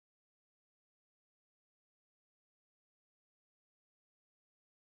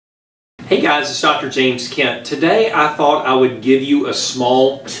Hey guys, it's Dr. James Kent. Today I thought I would give you a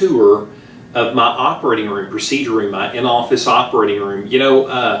small tour of my operating room, procedure room, my in-office operating room. You know,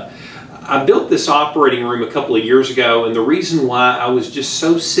 I built this operating room a couple of years ago, and the reason why I was just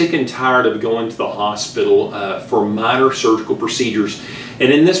so sick and tired of going to the hospital for minor surgical procedures.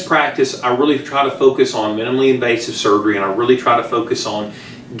 And in this practice, I really try to focus on minimally invasive surgery, and I really try to focus on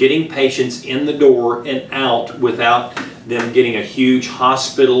getting patients in the door and out without them getting a huge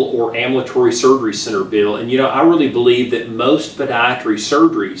hospital or ambulatory surgery center bill. And you know, I really believe that most podiatry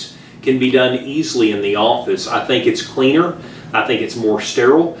surgeries can be done easily in the office. I think it's cleaner. I think it's more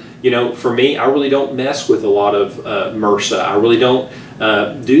sterile. You know, for me, I really don't mess with a lot of MRSA. I really don't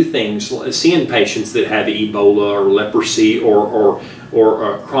do things, seeing patients that have Ebola or leprosy or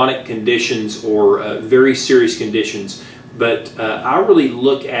chronic conditions or very serious conditions. But I really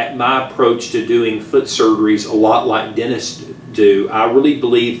look at my approach to doing foot surgeries a lot like dentists do. I really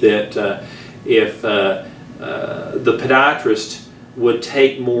believe that if the podiatrist would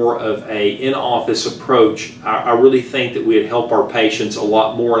take more of a in-office approach, I really think that we would help our patients a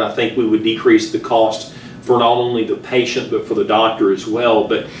lot more, and I think we would decrease the cost for not only the patient but for the doctor as well.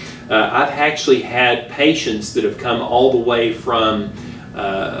 But I've actually had patients that have come all the way from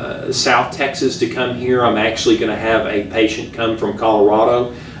South Texas to come here. I'm actually going to have a patient come from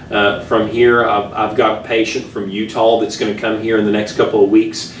Colorado. From here, I've got a patient from Utah that's going to come here in the next couple of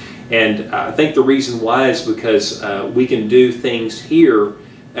weeks. And I think the reason why is because we can do things here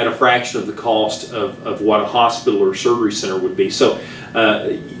at a fraction of the cost of what a hospital or surgery center would be. So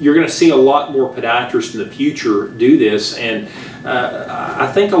you're going to see a lot more podiatrists in the future do this. And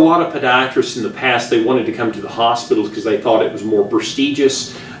I think a lot of podiatrists in the past, they wanted to come to the hospitals because they thought it was more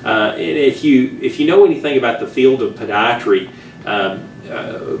prestigious. And if you know anything about the field of podiatry,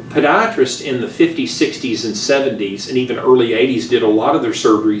 podiatrists in the 50s, 60s, and 70s, and even early 80s did a lot of their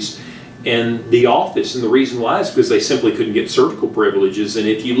surgeries in the office. And the reason why is because they simply couldn't get surgical privileges. And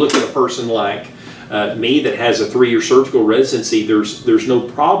if you look at a person like me that has a 3-year surgical residency, there's no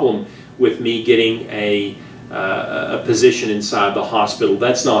problem with me getting a position inside the hospital.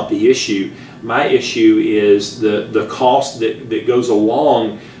 That's not the issue. My issue is the cost that goes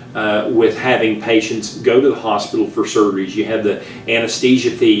along with having patients go to the hospital for surgeries. You have the anesthesia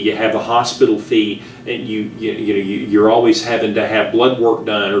fee, you have the hospital fee, and you're always having to have blood work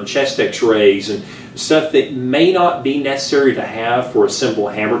done or chest x-rays and stuff that may not be necessary to have for a simple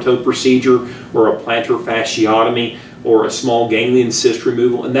hammer toe procedure or a plantar fasciotomy or a small ganglion cyst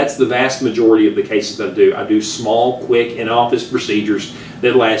removal. And that's the vast majority of the cases I do. I do small, quick, in-office procedures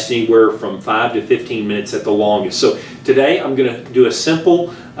that last anywhere from 5 to 15 minutes at the longest. So today I'm going to do a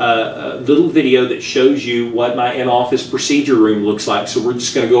simple little video that shows you what my in-office procedure room looks like. So we're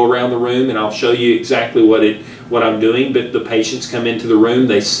just going to go around the room and I'll show you exactly what I'm doing. But the patients come into the room,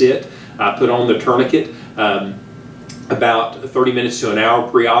 they sit, I put on the tourniquet. About 30 minutes to an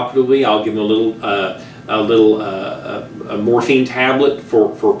hour preoperatively, I'll give them a morphine tablet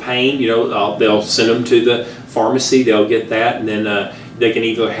for pain. You know, they'll send them to the pharmacy, they'll get that, and then they can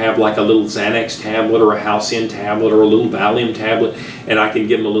either have like a little Xanax tablet or a Halcyon tablet or a little Valium tablet, and I can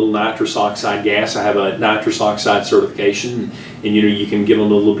give them a little nitrous oxide gas. I have a nitrous oxide certification, and you know, you can give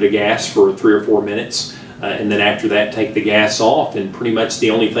them a little bit of gas for 3 or 4 minutes, and then after that take the gas off, and pretty much the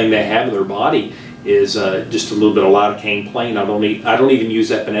only thing they have in their body is just a little bit of lidocaine plain. I don't even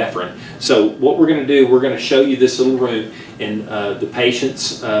use epinephrine. So what we're going to do, we're going to show you this little room, and the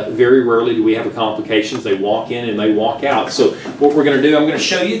patients, very rarely do we have complications. They walk in and they walk out. So what we're going to do, I'm going to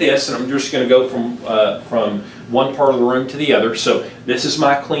show you this, and I'm just going to go from one part of the room to the other. So this is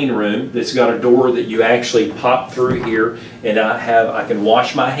my clean room. It's got a door that you actually pop through here, and I can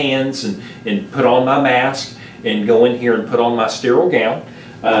wash my hands and put on my mask and go in here and put on my sterile gown.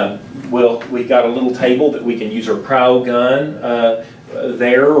 Well, we've got a little table that we can use our cryo gun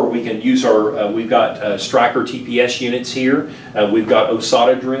there, or we can use our, we've got Stryker TPS units here. We've got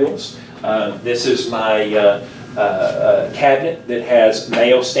OSADA drills. This is my cabinet that has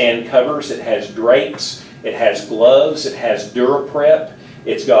Mayo stand covers. It has drapes. It has gloves. It has DuraPrep.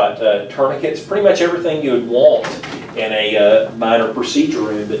 It's got tourniquets. Pretty much everything you would want in a minor procedure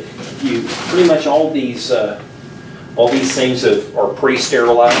room. But you pretty much all these things are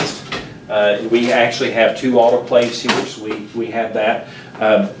pre-sterilized. We actually have 2 autoclaves here, so we have that.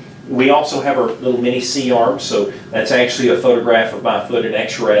 We also have our little mini C-arm, so that's actually a photograph of my foot in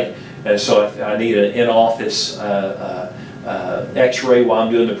X-ray. And so if I need an in-office X-ray while I'm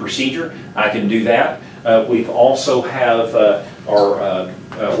doing the procedure, I can do that. We also have our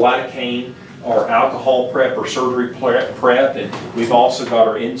lidocaine, our alcohol prep or surgery prep, and we've also got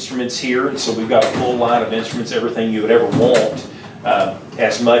our instruments here, and so we've got a full line of instruments, everything you would ever want.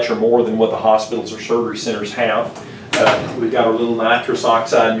 as much or more than what the hospitals or surgery centers have. We've got a little nitrous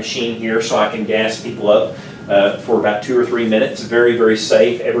oxide machine here so I can gas people up for about 2 or 3 minutes. Very, very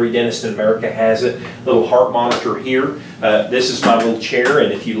safe. Every dentist in America has it. Little heart monitor here. This is my little chair,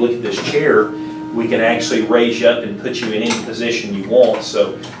 and if you look at this chair, we can actually raise you up and put you in any position you want.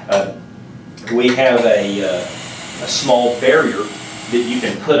 So we have a small barrier that you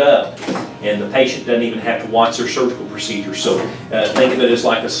can put up, and the patient doesn't even have to watch their surgical procedure. So think of it as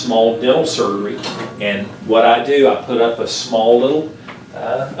like a small dental surgery. And what I do, I put up a small little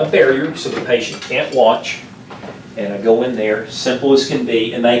a barrier so the patient can't watch. And I go in there, simple as can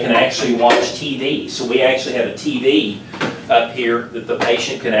be, and they can actually watch TV. So we actually have a TV up here that the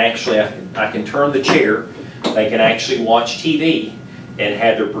patient can actually, I can turn the chair, they can actually watch TV and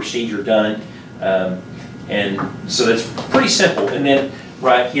have their procedure done. And so that's pretty simple. And then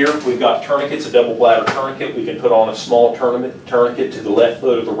right here, we've got tourniquets, a double bladder tourniquet. We can put on a small tourniquet to the left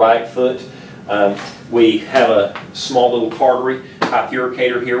foot or the right foot. We have a small little cautery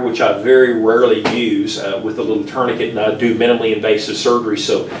hypericator here, which I very rarely use with a little tourniquet, and I do minimally invasive surgery,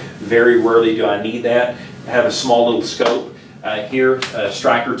 so very rarely do I need that. I have a small little scope here, a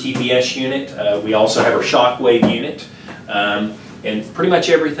Stryker TPS unit. We also have our shockwave unit, and pretty much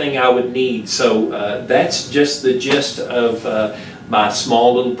everything I would need. So that's just the gist of my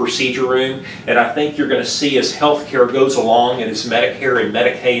small little procedure room. And I think you're going to see, as healthcare goes along and as Medicare and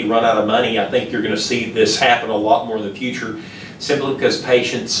Medicaid run out of money, I think you're going to see this happen a lot more in the future, simply because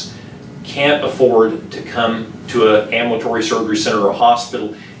patients can't afford to come to an ambulatory surgery center or a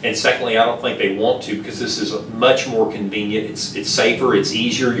hospital. And secondly, I don't think they want to, because this is much more convenient. It's safer, it's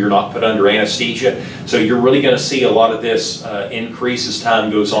easier, you're not put under anesthesia. So you're really going to see a lot of this increase as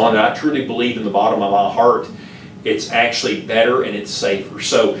time goes on. And I truly believe in the bottom of my heart it's actually better and it's safer.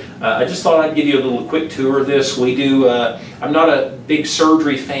 So I just thought I'd give you a little quick tour of this. We do, I'm not a big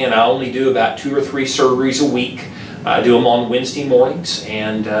surgery fan. I only do about 2 or 3 surgeries a week. I do them on Wednesday mornings,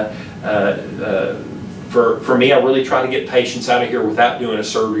 and for me, I really try to get patients out of here without doing a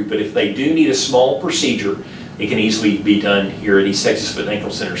surgery, but if they do need a small procedure, it can easily be done here at East Texas Foot and Ankle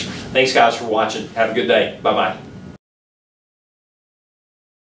Centers. Thanks guys for watching. Have a good day. Bye-bye.